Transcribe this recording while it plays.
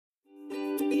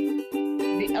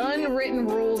The unwritten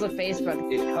rules of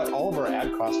Facebook. It cut all of our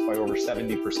ad costs by over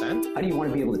 70%. How do you want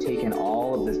to be able to take in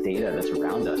all of this data that's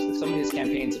around us? Some of his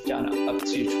campaigns have done up to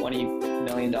 $20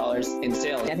 million in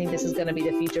sales. I think this is going to be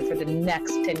the future for the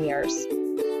next 10 years.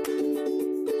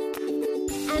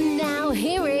 And now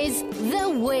here is The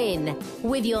Win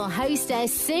with your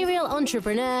hostess, serial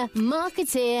entrepreneur,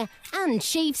 marketeer, and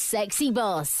chief sexy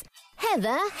boss,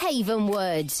 Heather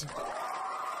Havenwood.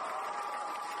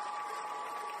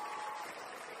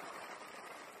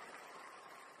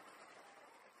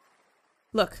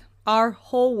 Look, our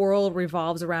whole world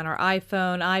revolves around our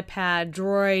iPhone, iPad,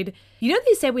 Droid. You know,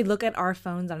 they say we look at our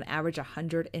phones on average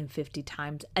 150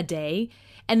 times a day.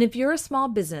 And if you're a small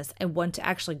business and want to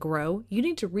actually grow, you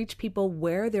need to reach people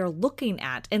where they're looking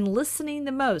at and listening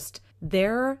the most,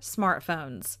 their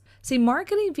smartphones. See,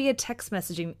 marketing via text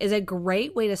messaging is a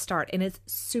great way to start, and it's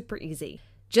super easy.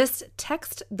 Just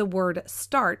text the word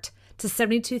START to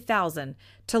 72,000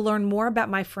 to learn more about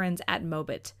my friends at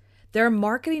Mobit. They're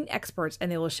marketing experts, and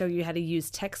they will show you how to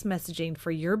use text messaging for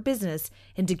your business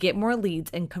and to get more leads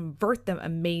and convert them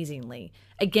amazingly.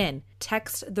 Again,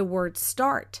 text the word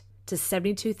START to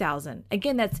 72,000.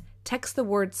 Again, that's text the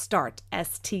word START,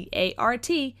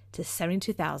 S-T-A-R-T, to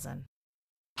 72,000.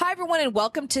 Hi, everyone, and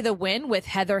welcome to The Win with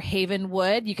Heather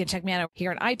Havenwood. You can check me out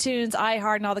here on iTunes,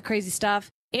 iHeart, and all the crazy stuff.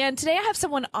 And today I have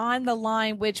someone on the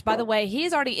line, which, by the way,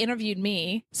 he's already interviewed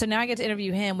me. So now I get to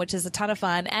interview him, which is a ton of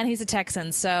fun. And he's a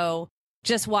Texan. So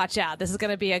just watch out. This is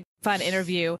going to be a fun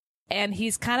interview. And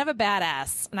he's kind of a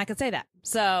badass. And I can say that.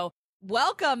 So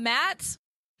welcome, Matt.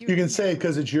 You can say it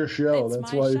because it's your show.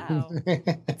 That's why. Show.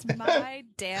 It's my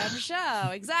damn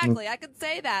show. Exactly. I can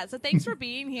say that. So thanks for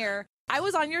being here. I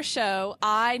was on your show,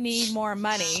 I Need More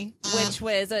Money, which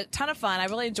was a ton of fun. I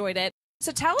really enjoyed it.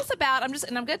 So tell us about, I'm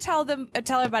going to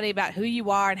tell everybody about who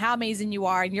you are and how amazing you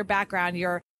are and your background.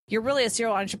 You're really a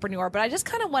serial entrepreneur, but I just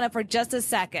kind of want to, for just a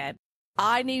second,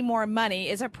 I Need More Money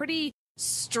is a pretty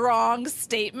strong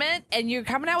statement, and you're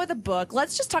coming out with a book.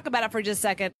 Let's just talk about it for just a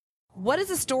second. What is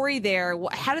the story there?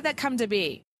 How did that come to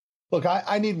be? Look,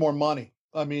 I need more money.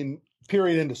 I mean,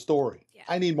 period, end of story. Yeah.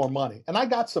 I need more money. And I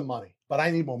got some money, but I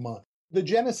need more money. The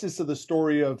genesis of the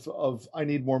story of I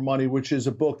Need More Money, which is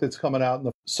a book that's coming out in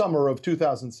the summer of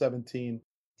 2017,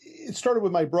 it started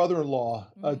with my brother-in-law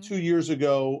 2 years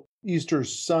ago, Easter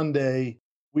Sunday.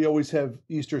 We always have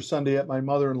Easter Sunday at my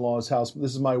mother-in-law's house.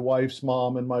 This is my wife's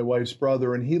mom and my wife's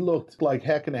brother, and he looked like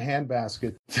heck in a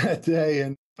handbasket that day.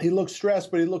 And he looked stressed,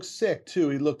 but he looked sick too.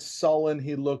 He looked sullen.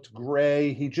 He looked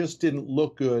gray. He just didn't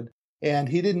look good. And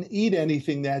he didn't eat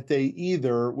anything that day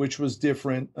either, which was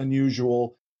different,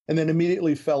 unusual. And then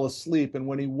immediately fell asleep. And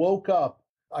when he woke up,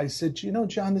 I said, you know,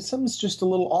 John, something's just a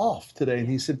little off today. And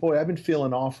he said, boy, I've been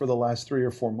feeling off for the last 3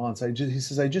 or 4 months. He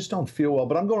says, I just don't feel well,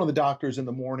 but I'm going to the doctor's in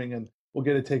the morning and we'll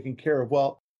get it taken care of.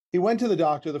 Well, he went to the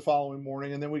doctor the following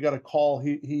morning, and then we got a call.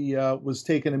 He was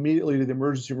taken immediately to the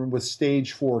emergency room with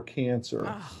stage 4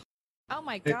 cancer. Oh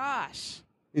my gosh.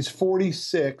 He's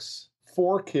 46,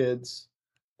 4 kids.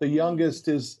 The youngest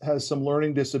has some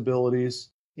learning disabilities.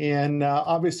 And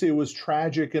obviously it was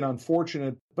tragic and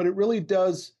unfortunate, but it really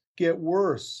does get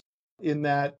worse in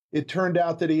that it turned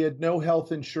out that he had no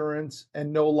health insurance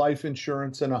and no life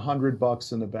insurance and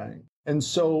 $100 in the bank. And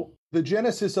so the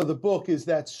genesis of the book is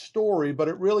that story, but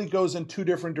it really goes in 2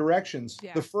 different directions.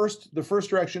 Yeah. The first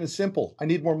direction is simple. I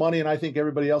need more money, and I think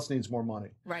everybody else needs more money.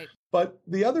 Right. But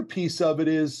the other piece of it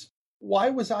is, why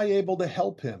was I able to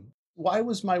help him? Why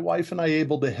was my wife and I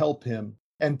able to help him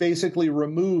and basically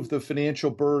remove the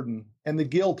financial burden and the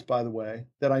guilt, by the way,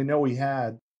 that I know he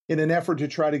had in an effort to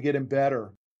try to get him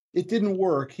better? It didn't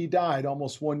work. He died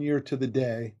almost 1 year to the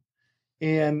day.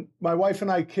 And my wife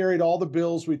and I carried all the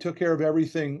bills. We took care of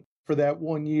everything for that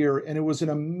 1 year. And it was an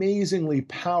amazingly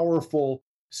powerful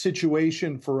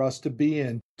situation for us to be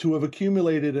in, to have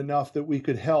accumulated enough that we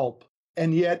could help.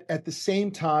 And yet at the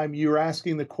same time, you're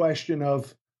asking the question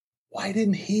of, why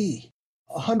didn't he?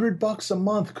 $100 a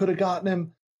month could have gotten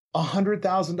him a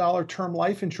 $100,000 term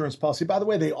life insurance policy. By the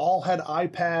way, they all had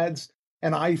iPads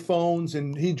and iPhones,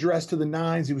 and he dressed to the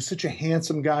nines. He was such a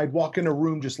handsome guy. He'd walk in a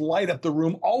room, just light up the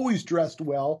room, always dressed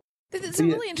well. It's a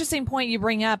really interesting point you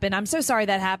bring up, and I'm so sorry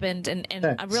that happened, and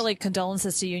I'm really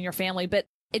condolences to you and your family, but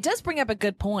it does bring up a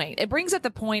good point. It brings up the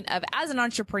point of, as an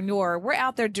entrepreneur, we're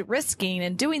out there risking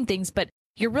and doing things, but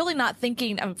you're really not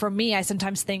thinking, for me, I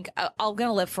sometimes think, I'm going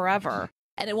to live forever,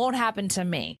 and it won't happen to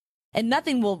me. And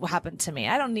nothing will happen to me.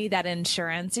 I don't need that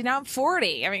insurance. You know, I'm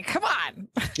 40. I mean, come on.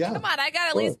 Yeah. Come on. I got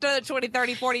at least 20,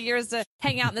 30, 40 years to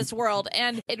hang out in this world.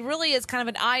 And it really is kind of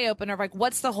an eye opener of like,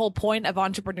 what's the whole point of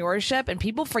entrepreneurship? And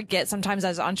people forget sometimes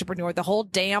as an entrepreneur, the whole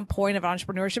damn point of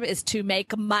entrepreneurship is to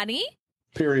make money.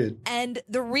 Period. And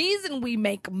the reason we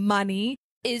make money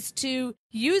is to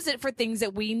use it for things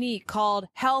that we need, called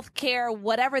healthcare,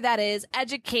 whatever that is,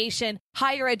 education,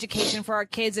 higher education for our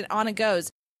kids, and on it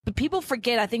goes. But people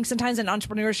forget, I think sometimes in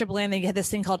entrepreneurship land, they get this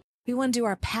thing called, we want to do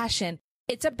our passion.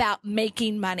 It's about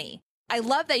making money. I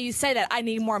love that you say that, I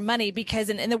need more money, because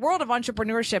in the world of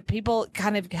entrepreneurship, people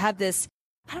kind of have this,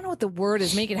 I don't know what the word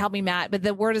is, make it help me, Matt, but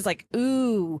the word is like,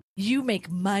 ooh, you make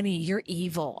money, you're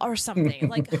evil or something.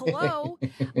 Like, hello,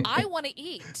 I want to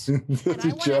eat and I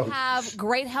want to have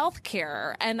great health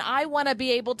care and I want to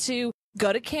be able to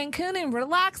go to Cancun and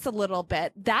relax a little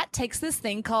bit. That takes this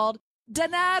thing called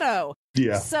dinero.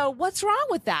 Yeah. So what's wrong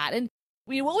with that? And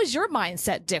what was your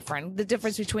mindset different? The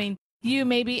difference between you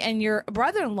maybe and your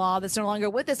brother-in-law that's no longer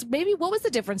with us, maybe what was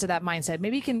the difference of that mindset?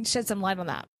 Maybe you can shed some light on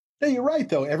that. No, you're right,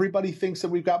 though. Everybody thinks that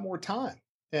we've got more time.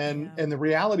 And the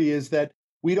reality is that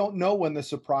we don't know when the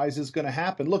surprise is going to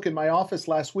happen. Look, in my office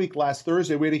last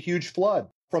Thursday, we had a huge flood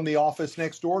from the office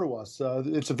next door to us.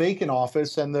 It's a vacant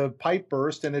office, and the pipe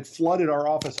burst, and it flooded our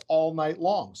office all night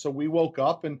long. So we woke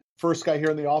up, and first guy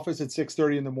here in the office at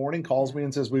 6:30 in the morning calls me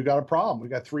and says, we've got a problem. We've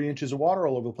got 3 inches of water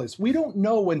all over the place. We don't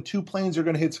know when 2 planes are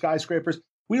going to hit skyscrapers.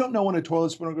 We don't know when a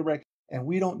toilet's going to break. And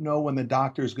we don't know when the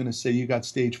doctor is going to say you got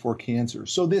stage 4 cancer.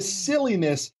 So this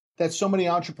silliness that so many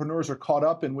entrepreneurs are caught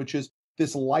up in, which is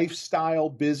this lifestyle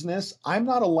business. I'm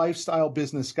not a lifestyle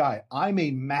business guy. I'm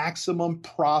a maximum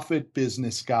profit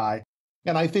business guy.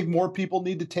 And I think more people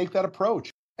need to take that approach.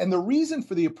 And the reason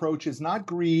for the approach is not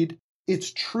greed.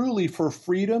 It's truly for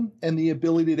freedom and the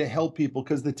ability to help people.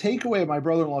 Because the takeaway of my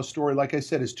brother-in-law's story, like I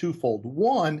said, is twofold.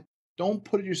 One, don't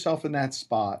put yourself in that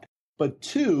spot. But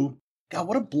two, God,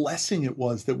 what a blessing it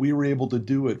was that we were able to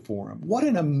do it for him. What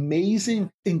an amazing,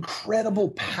 incredible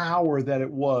power that it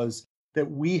was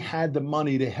that we had the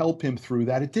money to help him through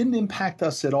that. It didn't impact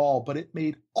us at all, but it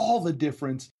made all the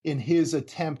difference in his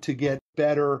attempt to get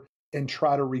better and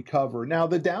try to recover. Now,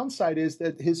 the downside is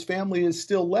that his family is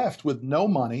still left with no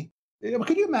money.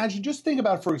 Could you imagine? Just think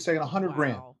about it for a second, 100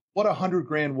 grand. What 100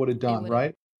 grand would have done,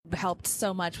 right? Helped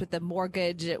so much with the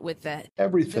mortgage, with the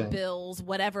everything, the bills,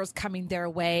 whatever's coming their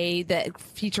way, the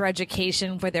future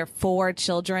education for their 4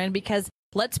 children. Because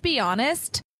let's be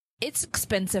honest, it's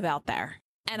expensive out there.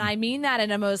 And I mean that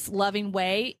in a most loving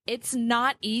way. It's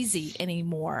not easy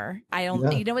anymore.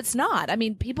 It's not. I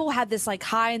mean, people have this like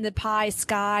high in the pie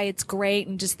sky. It's great.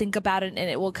 And just think about it and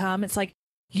it will come. It's like,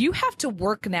 you have to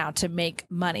work now to make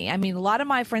money. I mean, a lot of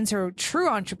my friends who are true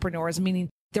entrepreneurs, meaning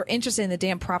they're interested in the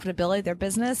damn profitability of their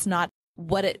business, not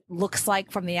what it looks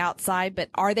like from the outside, but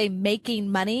are they making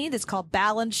money? That's called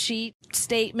balance sheet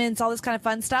statements, all this kind of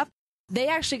fun stuff. They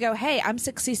actually go, hey, I'm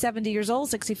 60, 70 years old,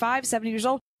 65, 70 years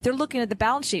old. They're looking at the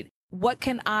balance sheet. What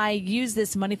can I use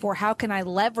this money for? How can I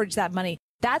leverage that money?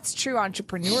 That's true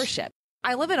entrepreneurship.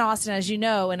 I live in Austin, as you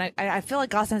know, and I feel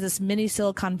like Austin has this mini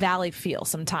Silicon Valley feel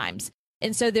sometimes.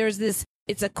 And so there's this,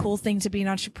 it's a cool thing to be an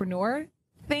entrepreneur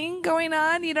thing going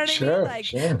on, you know what I mean?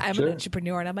 Like, I'm an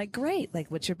entrepreneur, and I'm like, great.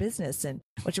 Like, what's your business and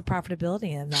what's your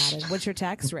profitability in that, and what's your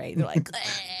tax rate? They're like,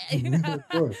 you know?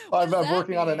 I'm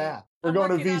working on an app. We're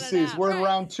going to VCs. We're in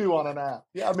round 2 on an app.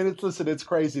 Yeah, I mean, it's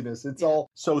craziness. It's all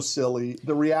so silly.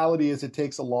 The reality is, it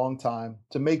takes a long time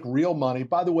to make real money.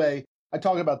 By the way, I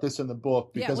talk about this in the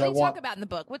book because what do you talk about in the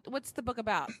book? What's the book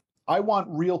about? I want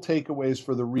real takeaways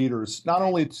for the readers, not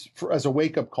only as a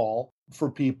wake-up call for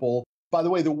people. By the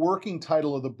way, the working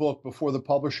title of the book before the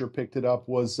publisher picked it up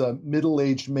was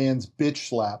Middle-Aged Man's Bitch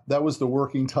Slap. That was the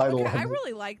working title. Okay, I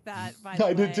really like that, by the way.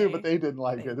 I did too, but they didn't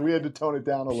like it. We had to tone it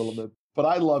down a little bit. But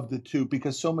I loved it too,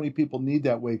 because so many people need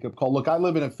that wake-up call. Look, I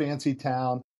live in a fancy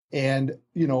town, and,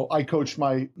 you know, I coach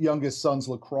my youngest son's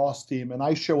lacrosse team, and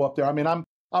I show up there. I mean, I'm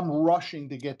rushing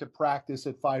to get to practice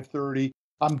at 5:30.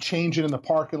 I'm changing in the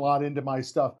parking lot into my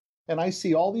stuff. And I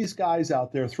see all these guys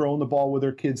out there throwing the ball with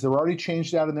their kids. They're already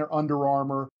changed out in their Under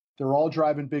Armour. They're all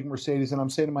driving big Mercedes. And I'm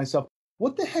saying to myself,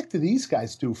 what the heck do these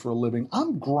guys do for a living?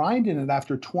 I'm grinding it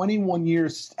after 21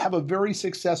 years, have a very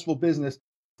successful business,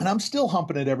 and I'm still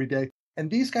humping it every day. And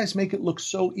these guys make it look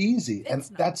so easy.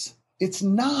 It's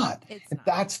not.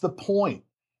 That's the point.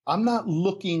 I'm not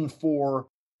looking for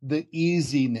the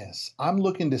easiness. I'm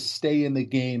looking to stay in the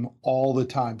game all the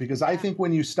time, because I think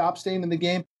when you stop staying in the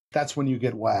game, that's when you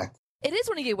get whacked. It is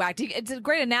when you get whacked. It's a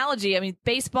great analogy. I mean,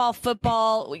 baseball,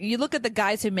 football, you look at the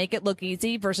guys who make it look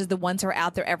easy versus the ones who are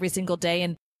out there every single day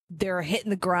and they're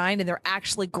hitting the grind and they're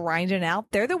actually grinding out.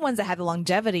 They're the ones that have the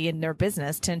longevity in their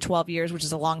business, 10, 12 years, which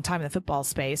is a long time in the football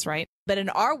space, right? But in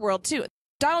our world too,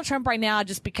 Donald Trump right now,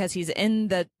 just because he's in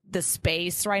the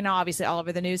space right now, obviously all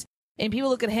over the news, and people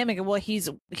look at him and go, well, he's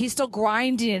still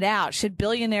grinding it out. Should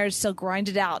billionaires still grind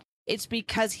it out? it's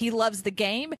because he loves the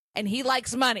game and he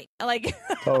likes money. Like,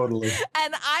 Totally.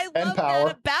 and I love power.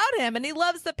 that about him. And he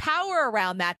loves the power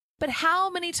around that. But how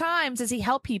many times does he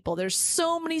help people? There's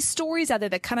so many stories out there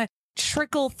that kind of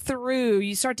trickle through.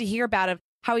 You start to hear about it,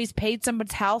 how he's paid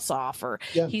someone's house off, or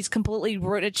he's completely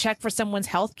wrote a check for someone's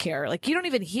health care. Like, you don't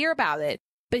even hear about it,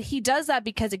 but he does that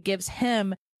because it gives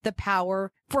him the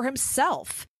power for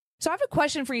himself. So I have a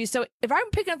question for you. So if I'm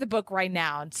picking up the book right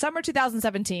now in summer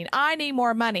 2017, I need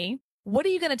more money. What are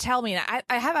you going to tell me? And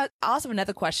I have also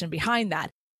another question behind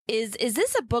that. Is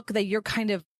this a book that you're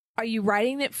are you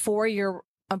writing it for your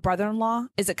brother-in-law?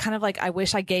 Is it kind of like, I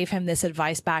wish I gave him this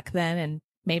advice back then and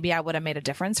maybe I would have made a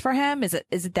difference for him? Is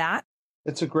it that?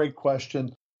 It's a great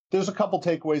question. There's a couple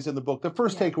takeaways in the book. The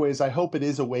first takeaway is I hope it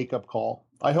is a wake-up call.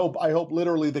 I hope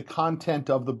literally the content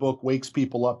of the book wakes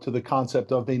people up to the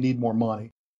concept of they need more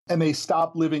money. And they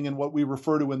stop living in what we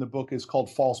refer to in the book is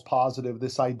called false positive,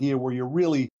 this idea where you're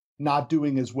really not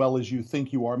doing as well as you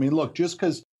think you are. I mean, look, just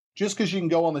because you can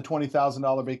go on the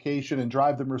 $20,000 vacation and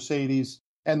drive the Mercedes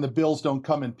and the bills don't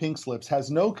come in pink slips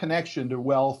has no connection to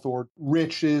wealth or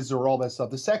riches or all that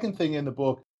stuff. The second thing in the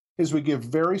book is we give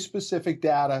very specific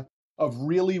data of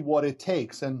really what it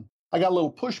takes. And I got a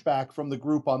little pushback from the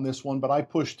group on this one, but I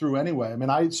pushed through anyway. I mean,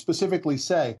 I specifically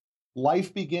say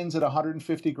life begins at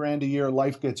 150 grand a year,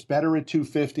 life gets better at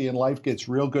 250, and life gets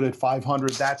real good at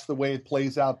 500. That's the way it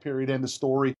plays out, period, end of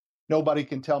story. Nobody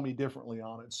can tell me differently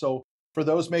on it. So for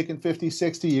those making 50,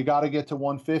 60, you got to get to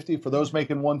 150. For those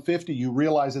making 150, you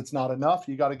realize it's not enough.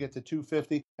 You got to get to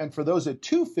 250. And for those at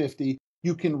 250,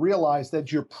 you can realize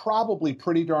that you're probably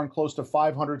pretty darn close to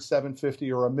 500,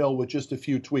 750, or $1 million with just a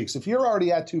few tweaks. If you're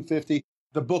already at 250,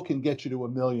 the book can get you to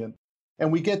 $1 million.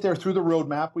 And we get there through the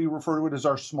roadmap. We refer to it as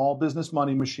our small business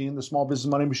money machine. The small business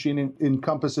money machine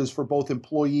encompasses for both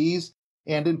employees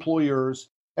and employers.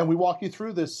 And we walk you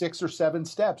through the 6 or 7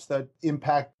 steps that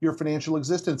impact your financial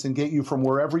existence and get you from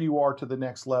wherever you are to the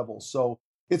next level. So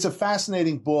it's a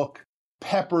fascinating book,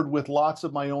 peppered with lots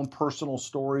of my own personal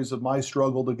stories of my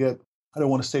struggle to get, I don't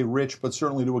want to say rich, but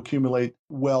certainly to accumulate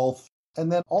wealth.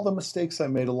 And then all the mistakes I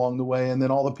made along the way, and then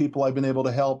all the people I've been able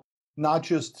to help, not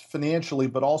just financially,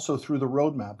 but also through the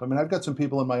roadmap. I mean, I've got some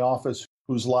people in my office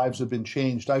whose lives have been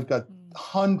changed. I've got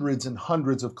hundreds and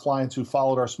hundreds of clients who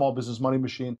followed our small business money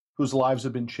machine whose lives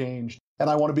have been changed. And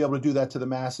I want to be able to do that to the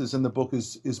masses. And the book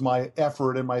is my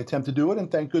effort and my attempt to do it. And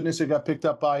thank goodness it got picked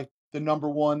up by the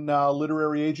 #1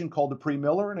 literary agent called Dupree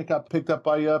Miller, and it got picked up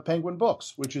by Penguin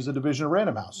Books, which is a division of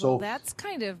Random House. Well, So that's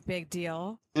kind of big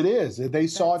deal. it is. They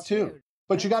saw it too. Huge.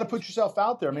 But you got to put yourself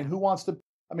out there. I mean, who wants to?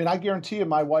 I mean, I guarantee you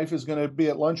my wife is going to be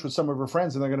at lunch with some of her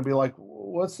friends and they're going to be like,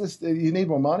 what's this? You need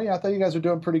more money? I thought you guys are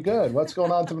doing pretty good. What's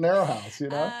going on at the Manero house, you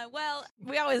know? Well,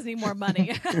 we always need more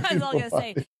money. That's all I'm going to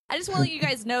say. I just want to let you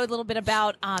guys know a little bit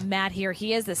about Matt here.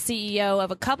 He is the CEO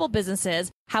of a couple businesses.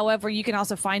 However, you can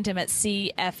also find him at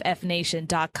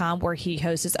cffnation.com, where he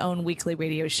hosts his own weekly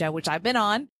radio show, which I've been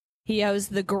on. He hosts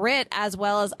The Grit, as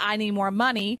well as I Need More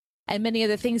Money, and many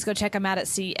other things. Go check him out at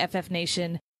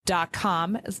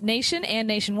cffnation.com. It's nation and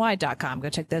nationwide.com. Go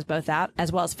check those both out,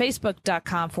 as well as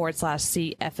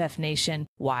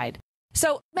facebook.com/cffnationwide.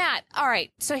 So, Matt, all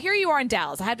right. So here you are in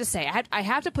Dallas. I have to say, I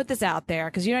have to put this out there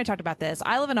because you and I talked about this.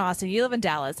 I live in Austin. You live in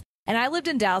Dallas. And I lived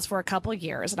in Dallas for a couple of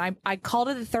years. And I called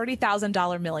it the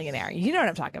 $30,000 millionaire. You know what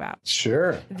I'm talking about.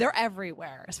 Sure. They're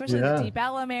everywhere, especially the Deep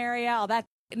Ellum area, all that.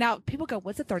 Now, people go,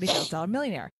 what's a $30,000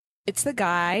 millionaire? It's the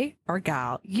guy or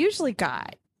gal, usually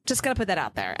guy. Just going to put that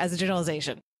out there as a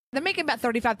generalization. They're making about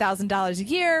 $35,000 a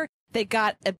year. They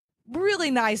got a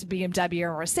really nice BMW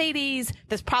or Mercedes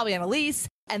that's probably on a lease.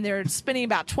 And they're spending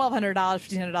about $1,200,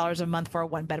 $1,500 a month for a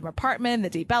 1-bedroom apartment in the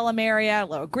Deep Ellum area,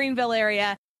 Lower Greenville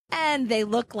area. And they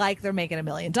look like they're making $1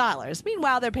 million.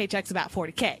 Meanwhile, their paycheck's about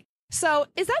 $40K. So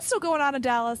is that still going on in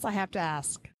Dallas? I have to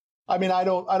ask. I mean, I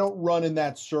don't run in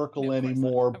that circle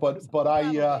anymore, but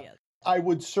I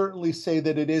would certainly say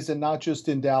that it is, and not just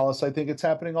in Dallas. I think it's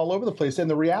happening all over the place. And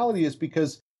the reality is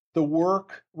because the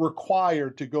work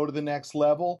required to go to the next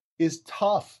level is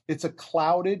tough. It's a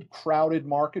crowded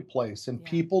marketplace, and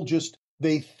people just,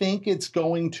 they think it's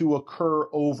going to occur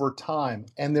over time,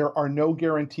 and there are no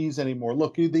guarantees anymore.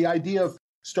 Look, the idea of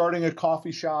starting a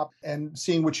coffee shop and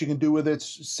seeing what you can do with it,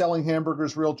 selling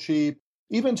hamburgers real cheap,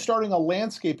 even starting a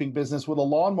landscaping business with a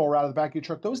lawnmower out of the back of your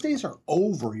truck, those days are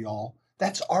over, y'all.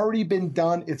 That's already been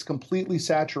done. It's completely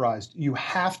saturized. You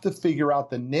have to figure out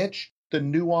the niche, the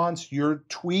nuance, your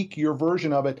tweak, your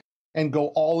version of it, and go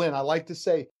all in. I like to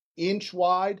say, inch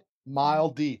wide, mile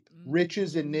deep.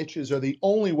 Riches and niches are the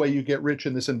only way you get rich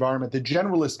in this environment. The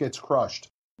generalist gets crushed.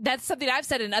 That's something I've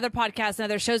said in other podcasts and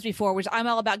other shows before, which I'm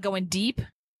all about going deep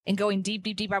and going deep,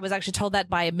 deep, deep. I was actually told that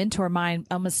by a mentor of mine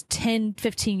almost 10,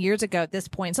 15 years ago at this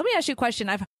point. So let me ask you a question.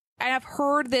 I've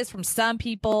heard this from some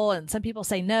people, and some people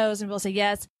say no, some people say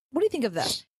yes. What do you think of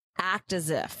this? Act as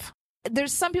if.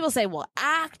 There's some people say, well,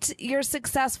 act you're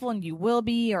successful and you will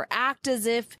be, or act as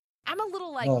if. I'm a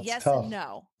little like yes tough. And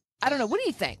no. I don't know. What do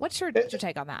you think? What's your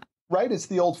take on that? Right. It's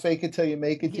the old fake it till you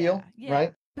make it deal. Yeah.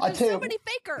 Right. There's so many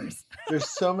fakers. There's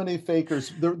so many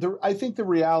fakers. I think the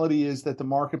reality is that the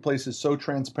marketplace is so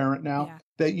transparent now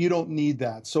that you don't need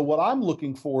that. So what I'm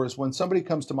looking for is when somebody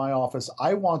comes to my office,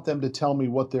 I want them to tell me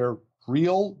what their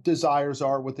real desires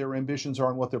are, what their ambitions are,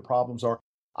 and what their problems are.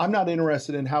 I'm not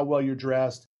interested in how well you're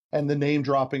dressed and the name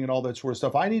dropping and all that sort of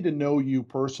stuff. I need to know you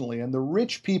personally. And the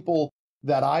rich people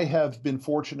that I have been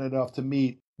fortunate enough to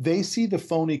meet, they see the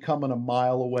phony coming a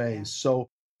mile away. Yeah. So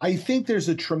I think there's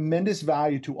a tremendous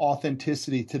value to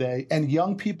authenticity today, and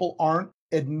young people aren't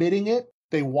admitting it.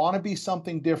 They want to be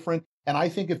something different. And I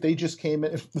think if they just came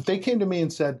in, if they came to me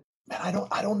and said, man,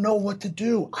 I don't know what to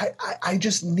do. I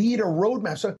just need a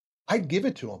roadmap. So I'd give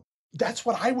it to them. That's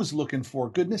what I was looking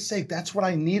for. Goodness sake, that's what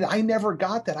I needed. I never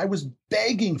got that. I was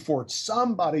begging for it.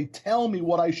 Somebody tell me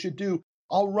what I should do.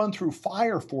 I'll run through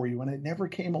fire for you. And it never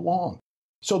came along.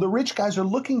 So the rich guys are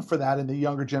looking for that in the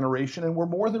younger generation, and we're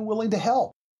more than willing to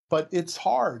help. But it's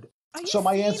hard. Are you seeing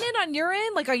it on your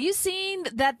end? Like, are you seeing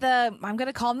that I'm going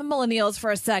to call them the millennials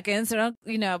for a second, so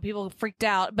don't, people freaked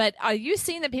out. But are you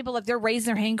seeing that people, if they're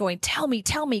raising their hand going, tell me,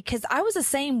 because I was the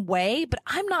same way, but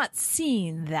I'm not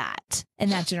seeing that in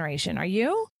that generation. Are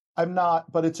you? I'm not,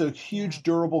 but it's a huge,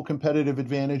 durable competitive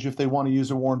advantage if they want to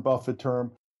use a Warren Buffett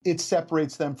term. It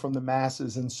separates them from the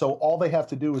masses. And so all they have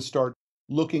to do is start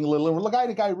looking a little. Look, I had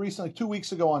a guy recently, 2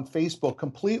 weeks ago on Facebook,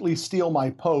 completely steal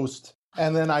my post.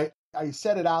 And then I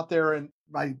set it out there, and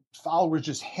my followers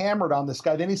just hammered on this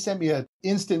guy. Then he sent me an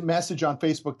instant message on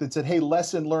Facebook that said, hey,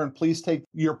 lesson learned, please take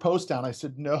your post down. I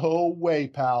said, no way,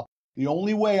 pal. The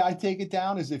only way I take it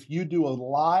down is if you do a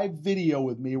live video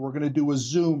with me. We're going to do a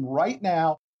Zoom right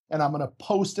now, and I'm going to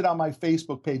post it on my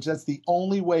Facebook page. That's the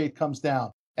only way it comes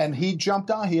down. And he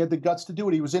jumped on. He had the guts to do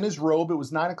it. He was in his robe. It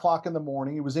was 9 o'clock in the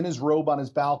morning. He was in his robe on his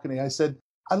balcony. I said,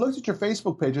 I looked at your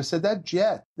Facebook page. I said, that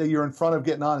jet that you're in front of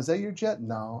getting on, is that your jet?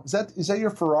 No. Is that your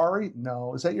Ferrari?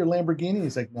 No. Is that your Lamborghini?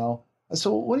 He's like, no. I said,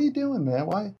 well, what are you doing, man?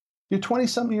 Why? You're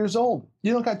 20-something years old.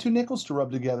 You don't got two nickels to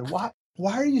rub together. Why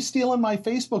are you stealing my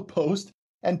Facebook post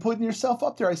and putting yourself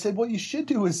up there? I said, what you should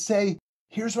do is say,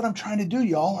 here's what I'm trying to do,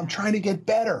 y'all. I'm trying to get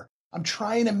better. I'm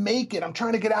trying to make it. I'm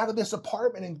trying to get out of this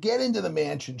apartment and get into the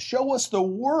mansion. Show us the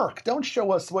work. Don't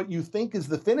show us what you think is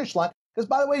the finish line. Because,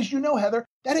 by the way, as you know, Heather,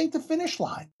 that ain't the finish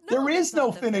line. No, there is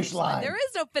no finish line. There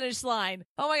is no finish line.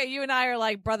 Oh, my God. You and I are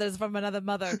like brothers from another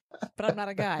mother. But I'm not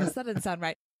a guy. So that didn't sound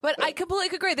right. But I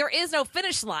completely agree. There is no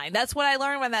finish line. That's what I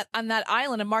learned on that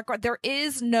island in Mark. There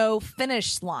is no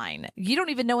finish line. You don't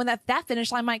even know when that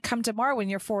finish line might come tomorrow when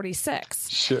you're 46.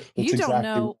 Sure, you don't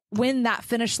know when that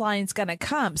finish line is going to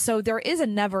come. So there is a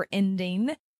never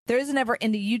ending. There is a never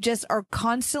ending. You just are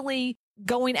constantly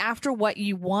going after what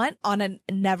you want on a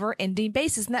never ending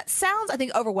basis. And that sounds, I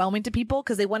think, overwhelming to people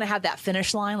because they want to have that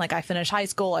finish line. Like I finished high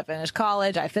school, I finished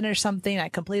college, I finished something, I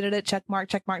completed it, check mark,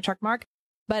 check mark, check mark.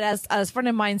 But as a friend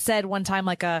of mine said one time,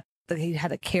 he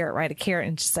had a carrot, right? A carrot,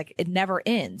 and just like it never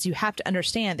ends. You have to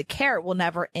understand the carrot will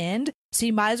never end. So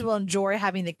you might as well enjoy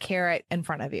having the carrot in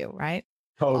front of you, right?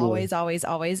 Totally. Always, always,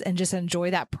 always. And just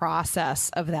enjoy that process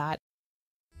of that.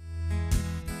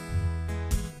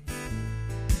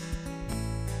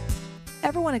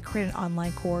 Ever want to create an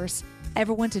online course?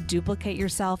 Ever want to duplicate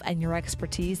yourself and your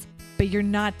expertise, but you're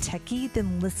not techie?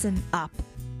 Then listen up.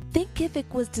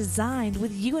 Thinkific was designed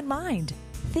with you in mind.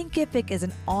 Thinkific is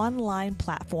an online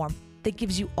platform that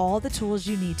gives you all the tools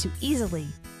you need to easily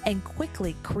and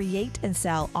quickly create and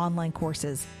sell online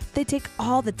courses. They take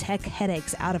all the tech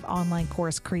headaches out of online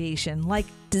course creation, like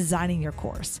designing your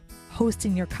course,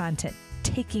 hosting your content,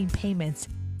 taking payments,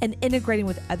 and integrating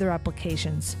with other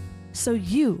applications, so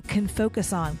you can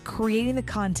focus on creating the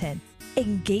content,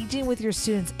 engaging with your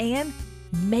students, and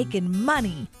making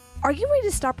money. Are you ready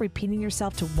to stop repeating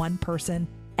yourself to one person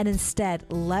and instead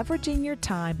leveraging your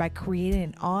time by creating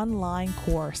an online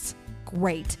course?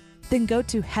 Great. Then go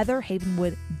to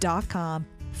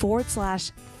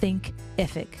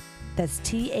heatherhavenwood.com/thinkific. That's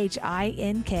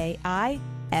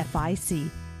THINKIFIC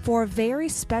for a very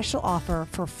special offer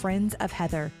for friends of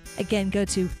Heather. Again, go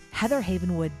to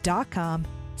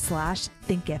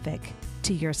heatherhavenwood.com/thinkific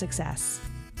to your success.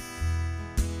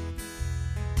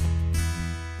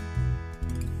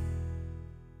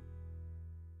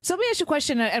 So let me ask you a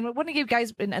question, and I want to give you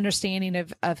guys an understanding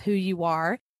of who you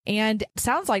are. And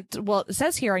sounds like, well, it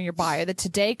says here on your bio that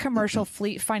Today Commercial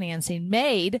Fleet Financing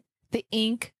made the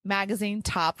Inc. magazine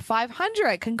top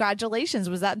 500. Congratulations.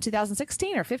 Was that in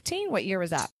 2016 or 15? What year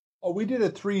was that? Oh, we did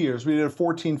it 3 years. We did it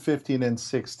 14, 15, and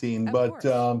 16.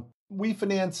 But we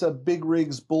finance big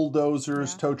rigs,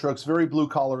 bulldozers, tow trucks, very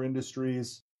blue-collar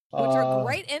industries. Which are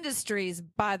great industries,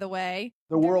 by the way.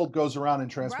 The world goes around in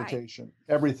transportation,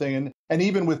 everything. And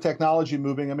even with technology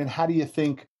moving, I mean, how do you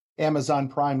think Amazon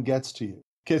Prime gets to you?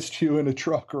 Gets to you in a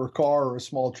truck or a car or a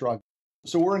small truck.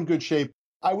 So we're in good shape.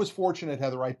 I was fortunate,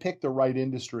 Heather. I picked the right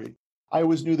industry. I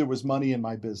always knew there was money in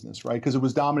my business, right? Because it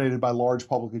was dominated by large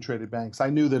publicly traded banks. I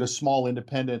knew that a small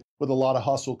independent with a lot of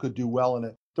hustle could do well in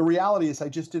it. The reality is I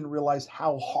just didn't realize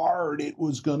how hard it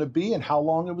was going to be and how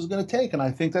long it was going to take. And I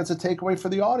think that's a takeaway for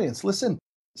the audience. Listen,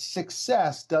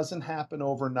 success doesn't happen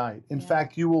overnight. In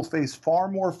fact, you will face far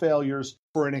more failures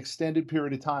for an extended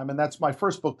period of time. And that's my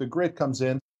first book, The Grit, comes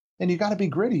in. And you got to be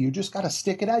gritty. You just got to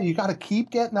stick it out. You got to keep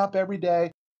getting up every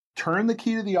day, turn the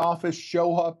key to the office,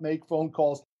 show up, make phone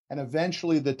calls, and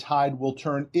eventually the tide will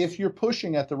turn if you're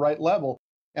pushing at the right level.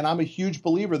 And I'm a huge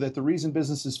believer that the reason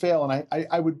businesses fail, and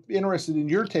I would be interested in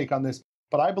your take on this,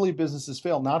 but I believe businesses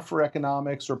fail not for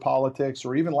economics or politics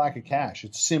or even lack of cash.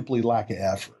 It's simply lack of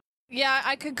effort. Yeah,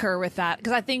 I concur with that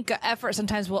because I think effort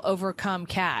sometimes will overcome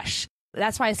cash.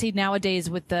 That's why I see nowadays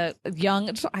with the young,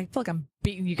 I feel like I'm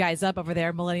beating you guys up over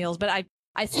there, millennials, but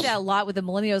I see that a lot with the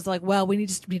millennials, like, well, we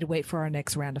just need to wait for our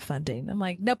next round of funding. I'm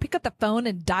like, no, pick up the phone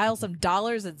and dial some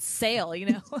dollars and sell,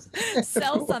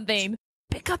 sell something.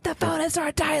 Pick up the phone and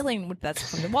start dialing.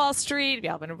 That's from the Wall Street. If you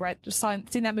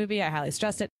haven't seen that movie, I highly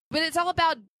stress it. But it's all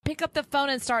about pick up the phone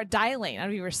and start dialing. I don't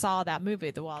know if you ever saw that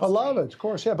movie, The Wall Street. I love it, of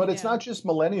course, yeah. But it's not just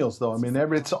millennials, though. I mean,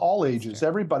 it's all ages.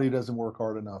 Everybody doesn't work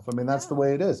hard enough. I mean, that's the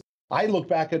way it is. I look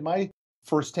back at my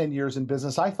first 10 years in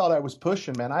business. I thought I was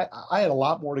pushing, man. I had a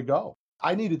lot more to go.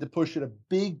 I needed to push at a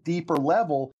big, deeper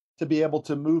level to be able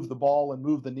to move the ball and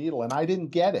move the needle. And I didn't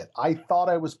get it. I thought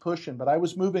I was pushing, but I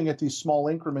was moving at these small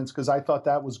increments because I thought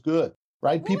that was good,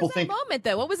 right? What was that moment,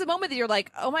 though? What was the moment that you're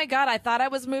like, oh my God, I thought I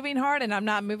was moving hard and I'm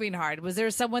not moving hard? Was there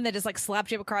someone that just like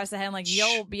slapped you across the head like,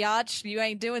 yo, biatch, you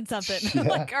ain't doing something?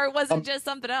 Yeah. Or was it just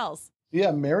something else? Yeah,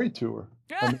 I'm married to her.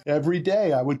 I mean, every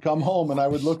day I would come home and I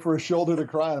would look for a shoulder to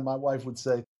cry on, and my wife would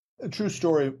say, a true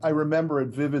story, I remember it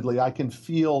vividly. I can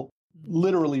feel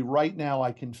literally right now,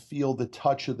 I can feel the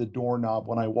touch of the doorknob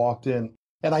when I walked in.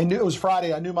 And I knew it was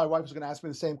Friday. I knew my wife was going to ask me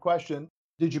the same question.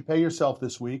 Did you pay yourself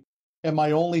this week? And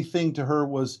my only thing to her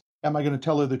was, am I going to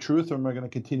tell her the truth or am I going to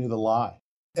continue the lie?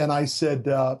 And I said,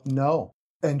 no.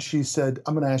 And she said,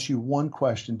 I'm going to ask you one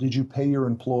question. Did you pay your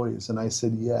employees? And I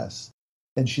said, yes.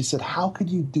 And she said, how could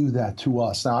you do that to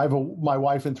us? Now, I have my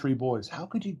wife and 3 boys. How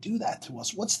could you do that to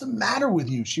us? What's the matter with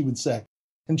you? She would say.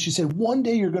 And she said, one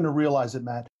day you're going to realize it,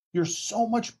 Matt. You're so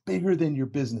much bigger than your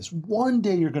business. One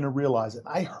day you're going to realize it.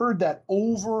 I heard that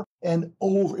over and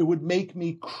over. It would make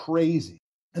me crazy.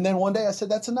 And then one day I said,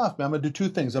 that's enough, man. I'm going to do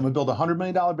 2 things. I'm going to build a $100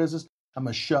 million business. I'm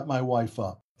going to shut my wife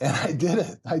up. And I did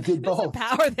it. I did both. There's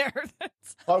power there.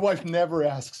 My wife never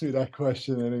asks me that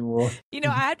question anymore. I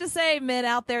have to say, men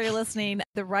out there, you're listening,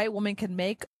 the right woman can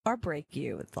make or break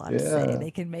you. That's all I'm saying.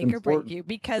 They can make or break you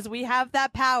because we have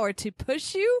that power to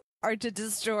push you or to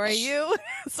destroy you.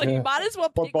 So you might as well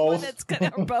pick one that's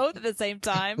going to, or both at the same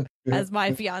time, as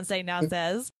my fiance now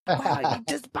says. Oh, you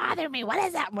just bother me. What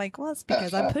is that? I'm like, well, it's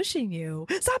because I'm pushing you.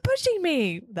 Stop pushing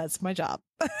me. That's my job.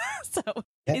 So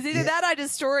it's either that or I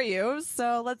destroy you.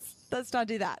 So let's not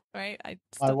do that, right?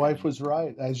 My wife was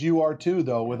right, as you are too,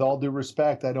 though. With all due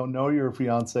respect, I don't know your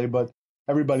fiance, but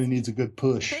everybody needs a good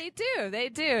push. They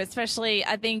do. Especially,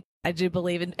 I think, I do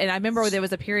believe in, and I remember there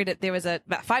was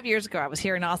about 5 years ago, I was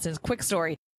here in Austin. Quick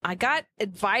story. I got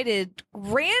invited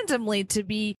randomly to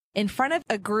be in front of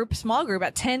a small group,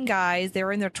 about 10 guys. They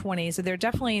were in their 20s, so they're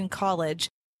definitely in college.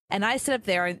 And I stood up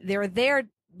there, and they were there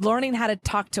learning how to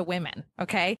talk to women.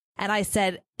 Okay. And I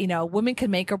said, women can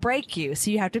make or break you.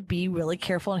 So you have to be really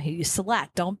careful on who you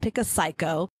select. Don't pick a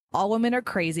psycho. All women are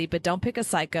crazy, but don't pick a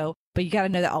psycho. But you got to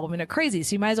know that all women are crazy.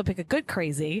 So you might as well pick a good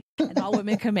crazy, and all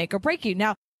women can make or break you.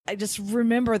 Now, I just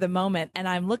remember the moment, and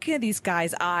I'm looking at these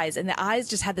guys' eyes, and the eyes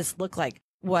just had this look like,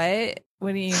 what?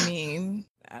 What do you mean?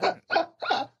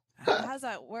 How's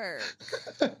that work?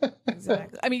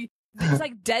 Exactly. I mean, it's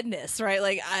like deadness, right?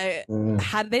 Like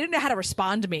they didn't know how to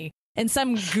respond to me. And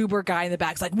some goober guy in the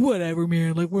back's like, whatever,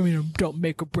 man. Like, women don't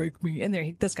make or break me.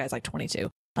 And this guy's like 22.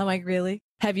 I'm like, really?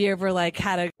 Have you ever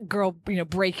had a girl,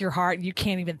 break your heart and you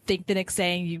can't even think the next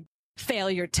day and you fail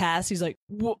your test? He's like,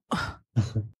 what?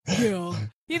 Yeah.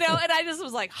 And I just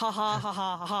was like, ha ha ha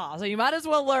ha ha ha. So you might as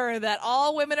well learn that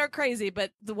all women are crazy,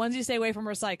 but the ones you stay away from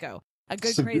are psycho. A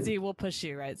good crazy will push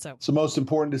you, right? So it's the most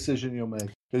important decision you'll make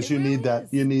because you really need that.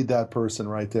 is. You need that person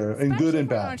right there, and good and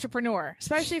bad.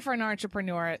 Especially for an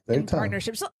entrepreneur Big in time.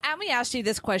 partnership. So let me ask you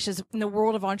this question: in the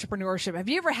world of entrepreneurship, have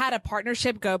you ever had a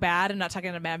partnership go bad? I'm not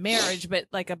talking about marriage, but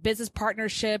like a business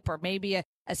partnership or maybe a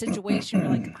situation where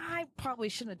you're like, I probably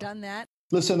shouldn't have done that.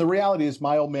 Listen, the reality is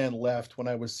my old man left when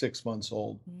I was 6 months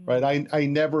old, right? I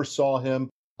never saw him.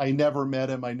 I never met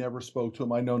him. I never spoke to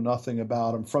him. I know nothing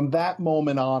about him. From that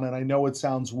moment on, and I know it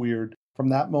sounds weird, from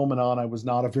that moment on, I was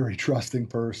not a very trusting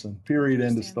person, period,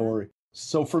 end of story.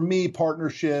 So for me,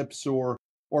 partnerships or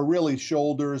really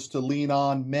shoulders to lean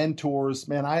on, mentors,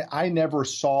 man, I never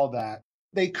saw that.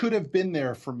 They could have been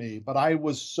there for me, but I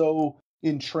was so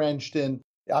entrenched in,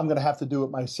 I'm going to have to do it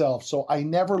myself. So I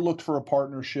never looked for a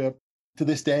partnership. To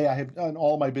this day, I have in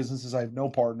all my businesses, I have no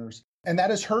partners. And that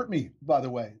has hurt me, by the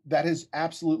way. That has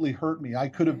absolutely hurt me. I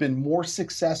could have been more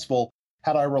successful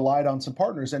had I relied on some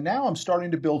partners. And now I'm starting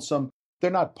to build some,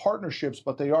 they're not partnerships,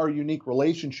 but they are unique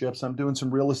relationships. I'm doing some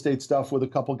real estate stuff with a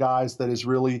couple guys that is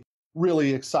really,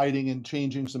 really exciting and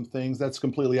changing some things. That's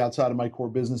completely outside of my core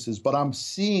businesses. But I'm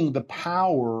seeing the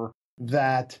power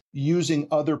that using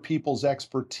other people's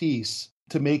expertise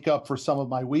to make up for some of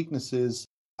my weaknesses,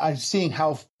 I'm seeing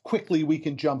how quickly we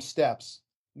can jump steps.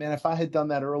 Man, if I had done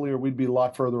that earlier, we'd be a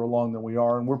lot further along than we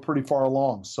are, and we're pretty far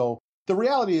along. So the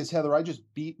reality is, Heather, I just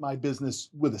beat my business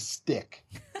with a stick.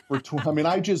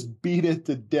 I just beat it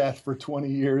to death for 20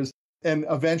 years. And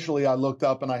eventually I looked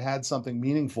up and I had something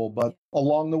meaningful. But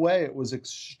along the way, it was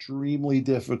extremely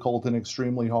difficult and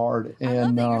extremely hard. And I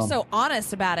love that you're so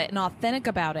honest about it and authentic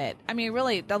about it. I mean,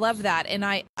 really, I love that. And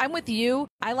I'm with you.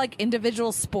 I like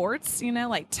individual sports,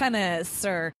 like tennis,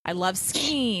 or I love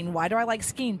skiing. Why do I like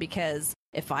skiing? Because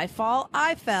if I fall,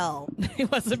 I fell.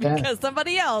 It wasn't because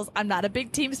somebody else. I'm not a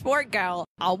big team sport gal.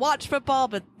 I'll watch football,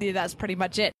 but that's pretty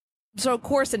much it. So, of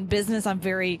course, in business, I'm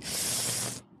very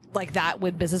like that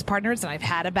with business partners, and I've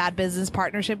had a bad business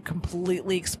partnership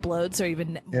completely explode. So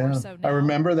even more so now. I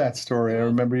remember that story. I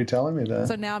remember you telling me that.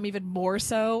 So now I'm even more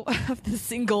so of the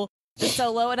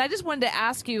solo. And I just wanted to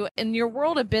ask you, in your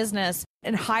world of business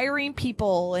and hiring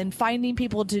people and finding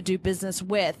people to do business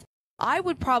with, I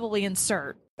would probably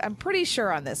insert, I'm pretty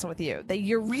sure on this with you, that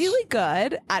you're really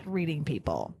good at reading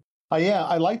people. Yeah,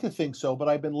 I like to think so, but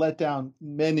I've been let down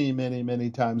many, many, many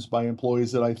times by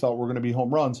employees that I thought were going to be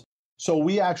home runs. So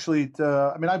we actually,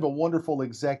 I have a wonderful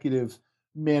executive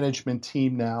management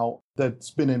team now that's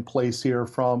been in place here,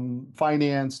 from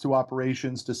finance to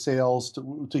operations to sales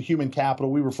to human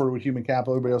capital. We refer to it human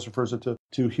capital. Everybody else refers it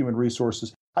to human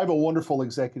resources. I have a wonderful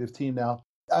executive team now,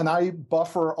 and I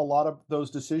buffer a lot of those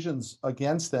decisions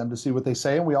against them to see what they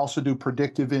say. And we also do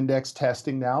predictive index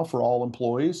testing now for all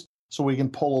employees, so we can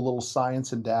pull a little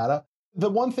science and data. The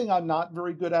one thing I'm not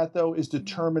very good at, though, is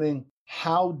determining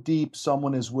how deep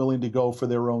someone is willing to go for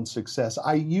their own success.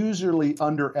 I usually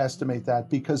underestimate that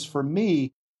because for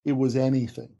me, it was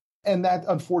anything. And that,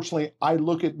 unfortunately, I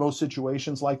look at most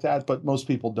situations like that, but most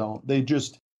people don't.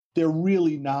 They're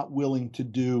really not willing to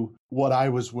do what I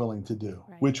was willing to do,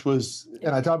 right. Which was,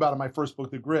 and I talk about in my first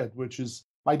book, The Grid, which is,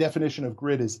 my definition of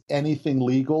grid is anything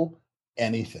legal,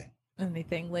 anything.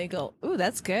 Anything legal. Ooh,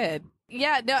 that's good.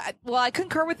 Yeah, no, well, I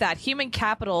concur with that. Human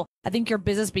capital, I think your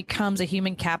business becomes a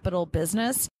human capital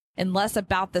business, and less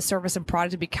about the service and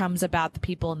product. It becomes about the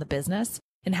people in the business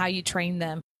and how you train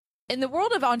them. In the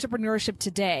world of entrepreneurship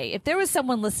today, if there was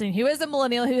someone listening who is a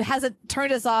millennial who hasn't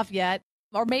turned us off yet,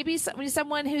 or maybe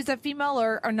someone who's a female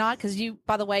or not, because you,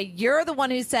 by the way, you're the one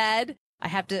who said, I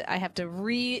have to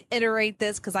reiterate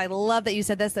this because I love that you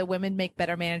said this, that women make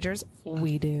better managers.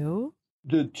 We do.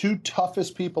 The two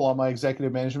toughest people on my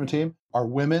executive management team are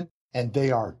women, and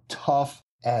they are tough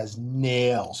as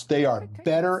nails. They are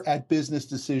better at business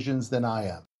decisions than I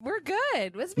am. We're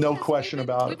good. No question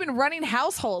about it. We've been running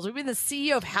households. We've been the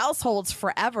CEO of households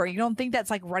forever. You don't think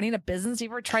that's like running a business? You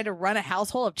ever tried to run a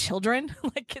household of children?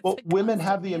 Women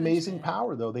have the amazing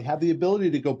power, though. They have the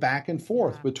ability to go back and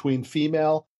forth between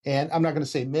female and, I'm not going to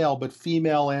say male, but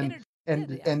female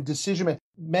and decision making.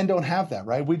 Men don't have that,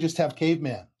 right? We just have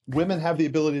caveman. Women have the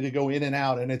ability to go in and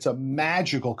out, and it's a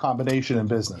magical combination in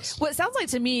business. Well, it sounds like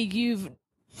to me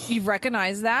you've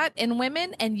recognized that in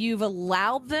women, and you've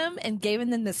allowed them and given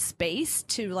them the space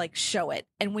to like show it.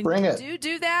 And when you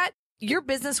do that, your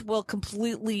business will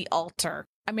completely alter.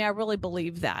 I mean, I really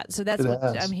believe that. So that's what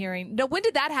I'm hearing. No, when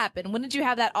did that happen? When did you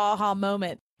have that aha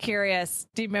moment? Curious.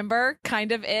 Do you remember?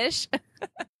 Kind of ish.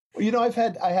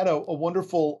 I had a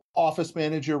wonderful office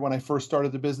manager when I first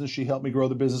started the business. She helped me grow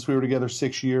the business. We were together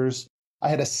 6 years. I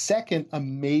had a second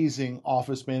amazing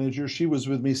office manager. She was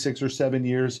with me 6 or 7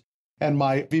 years. And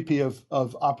my VP of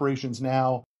operations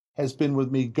now, has been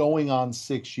with me going on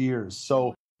 6 years.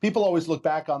 So people always look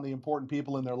back on the important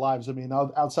people in their lives. I mean,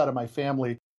 outside of my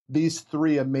family, these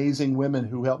three amazing women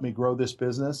who helped me grow this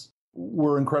business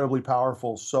were incredibly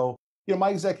powerful. So, my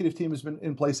executive team has been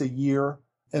in place a year,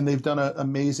 and they've done an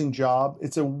amazing job.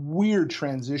 It's a weird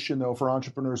transition, though, for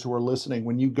entrepreneurs who are listening.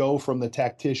 When you go from the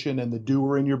tactician and the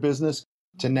doer in your business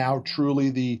to now truly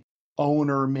the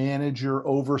owner, manager,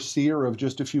 overseer of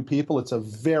just a few people, it's a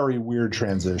very weird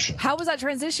transition. How was that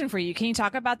transition for you? Can you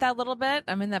talk about that a little bit?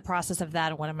 I'm in the process of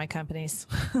that in one of my companies.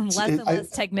 Less and less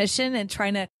technician and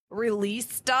trying to release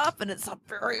stuff, and it's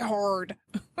very hard.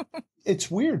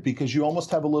 It's weird because you almost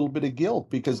have a little bit of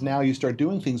guilt because now you start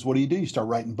doing things. What do? You start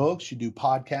writing books, you do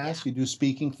podcasts, you do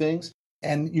speaking things,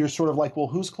 and you're sort of like, well,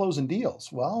 who's closing deals?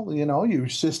 Well, your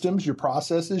systems, your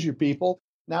processes, your people.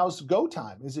 Now it's go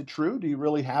time. Is it true? Do you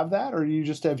really have that? Or do you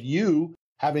just have you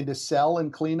having to sell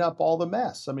and clean up all the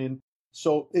mess? I mean,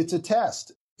 so it's a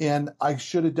test. And I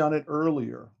should have done it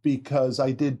earlier because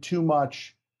I did too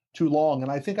much too long.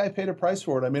 And I think I paid a price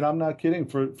for it. I mean, I'm not kidding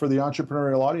for the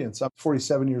entrepreneurial audience. I'm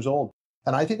 47 years old.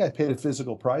 And I think I paid a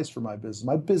physical price for my business.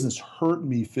 My business hurt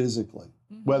me physically,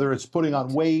 whether it's putting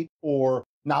on weight or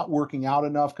not working out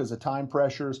enough because of time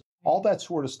pressures, all that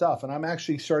sort of stuff. And I'm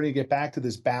actually starting to get back to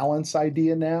this balance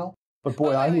idea now. But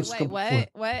boy,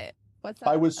 What? What's that?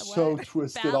 I was so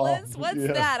twisted balance? off. What's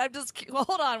that?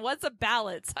 Hold on. What's a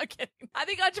balance? I'm kidding. I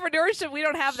think entrepreneurship, we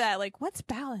don't have that. Like, what's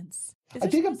balance? I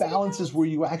think a balance is where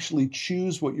you actually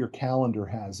choose what your calendar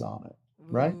has on it,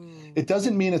 right? It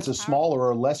doesn't mean it's a smaller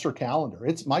or lesser calendar.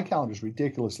 My calendar is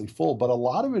ridiculously full, but a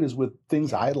lot of it is with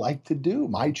things I like to do.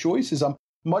 My choices. I'm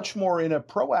much more in a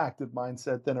proactive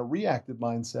mindset than a reactive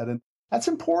mindset. And that's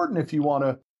important if you want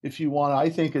to, I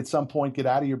think at some point get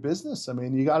out of your business. I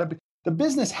mean, the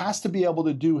business has to be able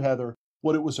to do, Heather,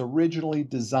 what it was originally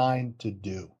designed to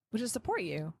do. Which is support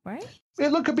you, right?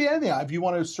 It could be anything. If you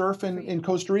want to surf in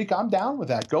Costa Rica, I'm down with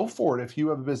that. Go for it. If you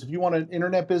have a business, if you want an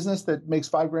internet business that makes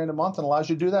 $5,000 a month and allows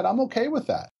you to do that, I'm okay with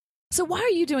that. So why are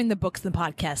you doing the books and the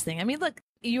podcast thing? I mean, look,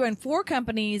 you're in 4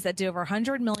 companies that do over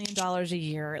 $100 million a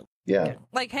year. Yeah.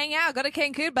 Like, hang out, go to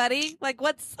Cancun, buddy. Like,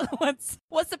 what's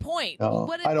the point?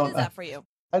 What is that for you?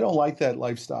 I don't like that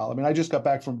lifestyle. I mean, I just got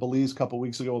back from Belize a couple of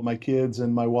weeks ago with my kids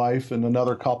and my wife and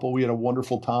another couple. We had a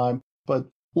wonderful time. But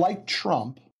like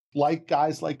Trump, like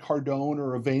guys like Cardone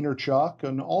or Vaynerchuk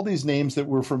and all these names that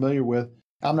we're familiar with,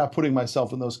 I'm not putting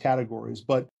myself in those categories,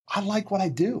 but I like what I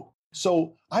do.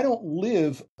 So I don't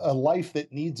live a life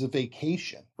that needs a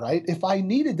vacation, right? If I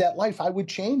needed that life, I would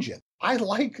change it. I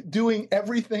like doing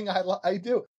everything I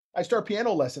do. I start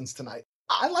piano lessons tonight.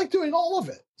 I like doing all of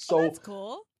it. So that's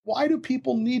cool. Why do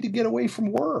people need to get away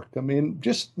from work? I mean,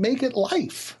 just make it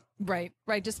life. Right.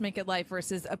 Just make it life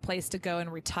versus a place to go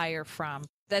and retire from.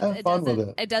 Have fun with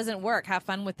it. It doesn't work. Have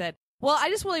fun with it. Well, I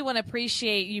just really want to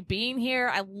appreciate you being here.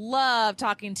 I love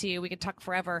talking to you. We could talk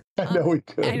forever. I know we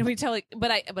could. And we totally,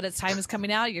 but its time is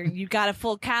coming out. You got a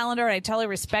full calendar, and I totally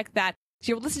respect that.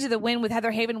 So you're listening to The Win with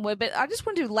Heather Havenwood, but I just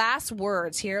want to do last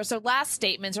words here. So last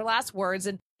statements or last words.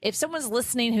 And if someone's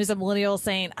listening who's a millennial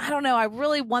saying, I don't know, I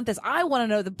really want this. I want to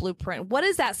know the blueprint. What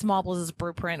is that small business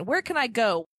blueprint? Where can I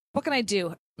go? What can I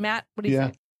do? Matt, what do you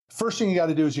think? First thing you got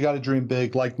to do is you got to dream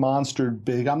big, like monster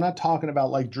big. I'm not talking about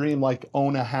like dream, like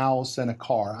own a house and a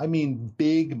car. I mean,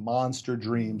 big monster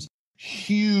dreams,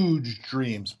 huge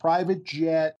dreams, private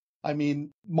jet. I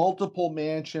mean, multiple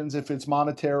mansions. If it's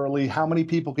monetarily, how many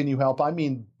people can you help? I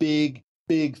mean, big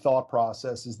thought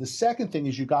processes. The second thing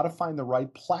is you got to find the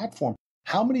right platform.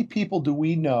 How many people do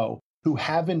we know who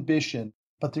have ambition,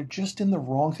 but they're just in the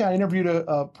wrong thing? I interviewed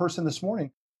a person this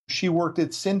morning. She worked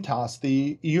at Cintas,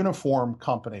 the uniform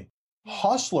company.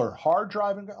 Hustler, hard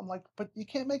driving. I'm like, but you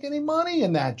can't make any money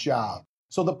in that job.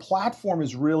 So the platform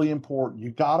is really important. You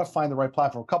got to find the right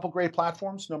platform. A couple great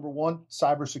platforms. Number one,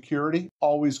 cybersecurity,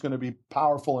 always going to be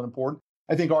powerful and important.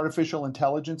 I think artificial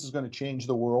intelligence is going to change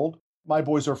the world. My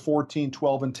boys are 14,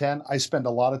 12, and 10. I spend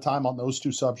a lot of time on those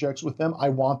two subjects with them. I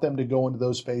want them to go into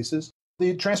those spaces.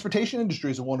 The transportation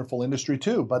industry is a wonderful industry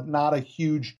too, but not a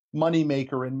huge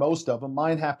moneymaker in most of them.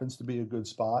 Mine happens to be a good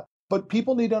spot. But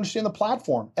people need to understand the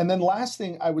platform. And then last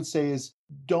thing I would say is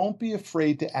don't be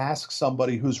afraid to ask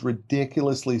somebody who's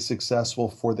ridiculously successful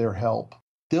for their help.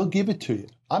 They'll give it to you.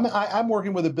 I'm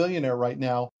working with a billionaire right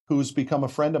now who's become a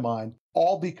friend of mine,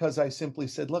 all because I simply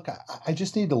said, look, I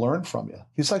just need to learn from you.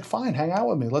 He's like, fine, hang out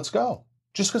with me. Let's go.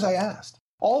 Just because I asked.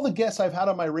 All the guests I've had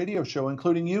on my radio show,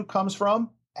 including you, comes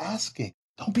from asking.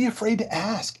 Don't be afraid to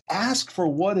ask. Ask for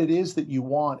what it is that you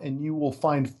want, and you will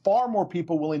find far more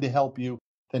people willing to help you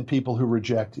than people who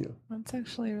reject you. That's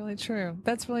actually really true.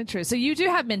 That's really true. So you do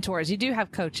have mentors. You do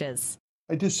have coaches.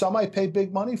 I do. Some I pay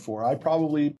big money for. I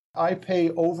probably I pay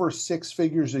over 6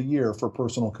 figures a year for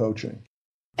personal coaching.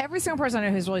 Every single person I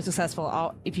know who's really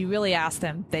successful, if you really ask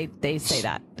them, they say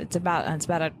that it's about a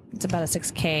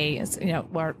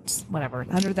 $6K, or whatever,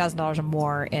 $100,000 or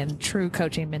more in true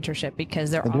coaching mentorship,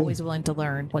 because they're always willing to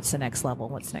learn what's the next level,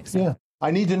 what's next step. Yeah,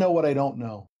 I need to know what I don't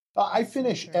know. I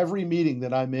finish every meeting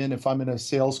that I'm in, if I'm in a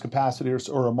sales capacity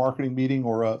or a marketing meeting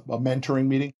or a mentoring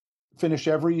meeting, finish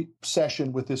every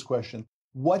session with this question: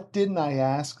 what didn't I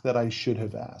ask that I should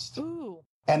have asked? Ooh.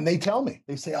 And they tell me,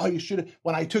 they say, oh, you should have,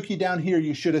 when I took you down here,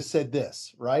 you should have said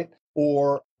this, right?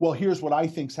 Or, well, here's what I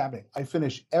think's happening. I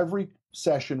finish every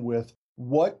session with,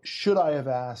 what should I have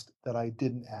asked that I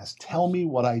didn't ask? Tell me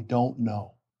what I don't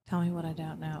know. Tell me what I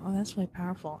don't know. Oh, that's really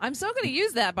powerful. I'm still going to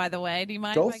use that, by the way. Do you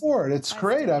mind? Go for it. It's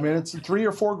great. I mean, it's 3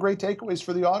 or 4 great takeaways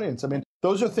for the audience. I mean,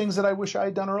 those are things that I wish I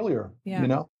had done earlier,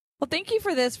 Well, thank you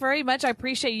for this very much. I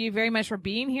appreciate you very much for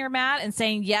being here, Matt, and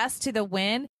saying yes to the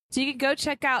win. So you can go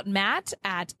check out Matt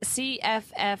at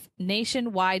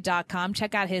cffnationwide.com.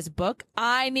 Check out his book,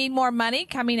 I Need More Money,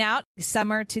 coming out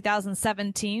summer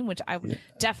 2017, which I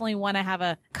definitely want to have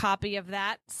a copy of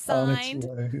that signed.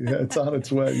 It's on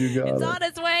its way. You got It's on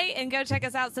its way, and go check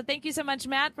us out. So thank you so much,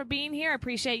 Matt, for being here. I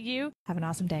appreciate you. Have an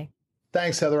awesome day.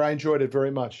 Thanks, Heather. I enjoyed it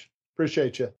very much.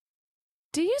 Appreciate you.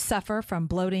 Do you suffer from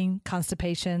bloating,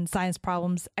 constipation, sinus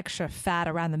problems, extra fat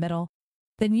around the middle?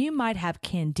 Then you might have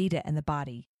candida in the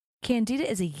body. Candida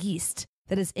is a yeast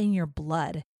that is in your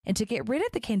blood. And to get rid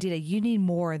of the candida, you need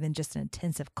more than just an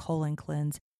intensive colon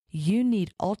cleanse. You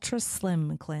need Ultra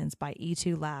Slim Cleanse by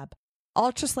E2 Lab.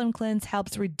 Ultra Slim Cleanse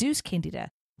helps reduce candida,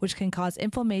 which can cause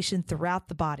inflammation throughout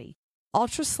the body.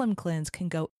 Ultra Slim Cleanse can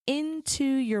go into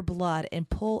your blood and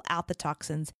pull out the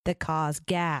toxins that cause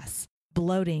gas,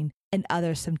 bloating, and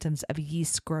other symptoms of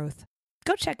yeast growth.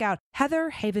 Go check out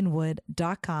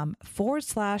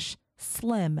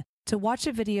heatherhavenwood.com/slim to watch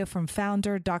a video from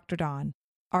founder Dr. Don.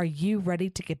 Are you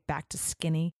ready to get back to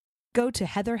skinny? Go to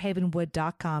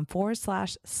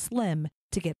heatherhavenwood.com/slim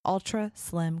to get Ultra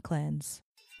Slim Cleanse.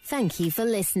 Thank you for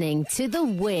listening to The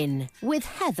Win with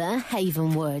Heather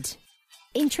Havenwood.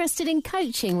 Interested in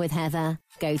coaching with Heather?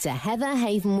 Go to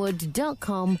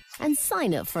heatherhavenwood.com and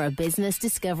sign up for a business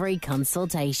discovery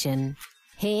consultation.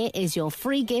 Here is your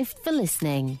free gift for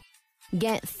listening.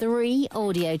 Get 3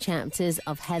 audio chapters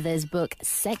of Heather's book,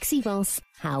 Sexy Boss,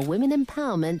 How Women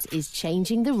Empowerment is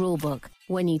Changing the Rulebook,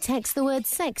 when you text the word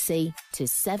sexy to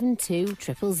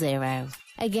 72000.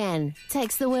 Again,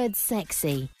 text the word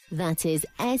sexy, that is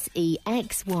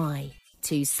SEXY,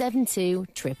 to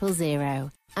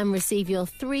 72000, and receive your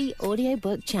 3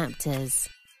 audiobook chapters.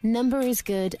 Number is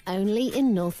good only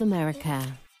in North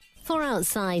America. For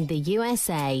outside the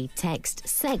USA, text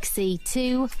sexy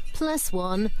to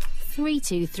 +1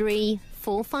 323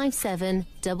 457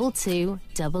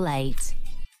 2288.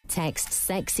 Text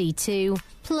sexy to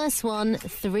 +1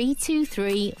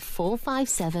 323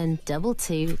 457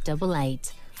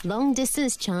 2288. Long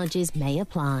distance charges may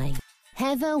apply.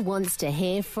 Heather wants to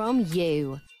hear from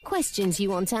you. Questions you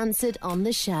want answered on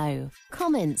the show.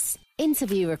 Comments,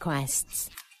 interview requests.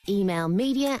 Email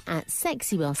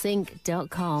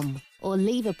media@sexybossinc.com or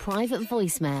leave a private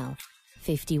voicemail.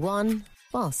 51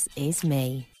 Boss is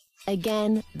me.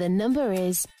 Again, the number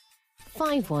is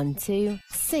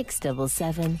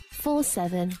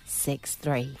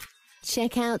 512-677-4763.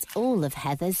 Check out all of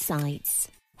Heather's sites.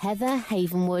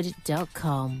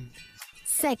 heatherhavenwood.com,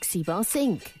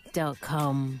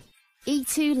 sexybossinc.com,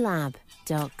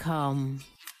 e2lab.com,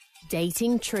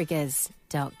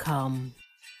 datingtriggers.com.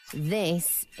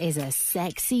 This is a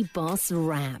Sexy Boss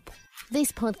Wrap.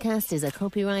 This podcast is a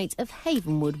copyright of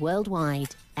Havenwood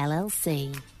Worldwide,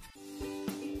 LLC.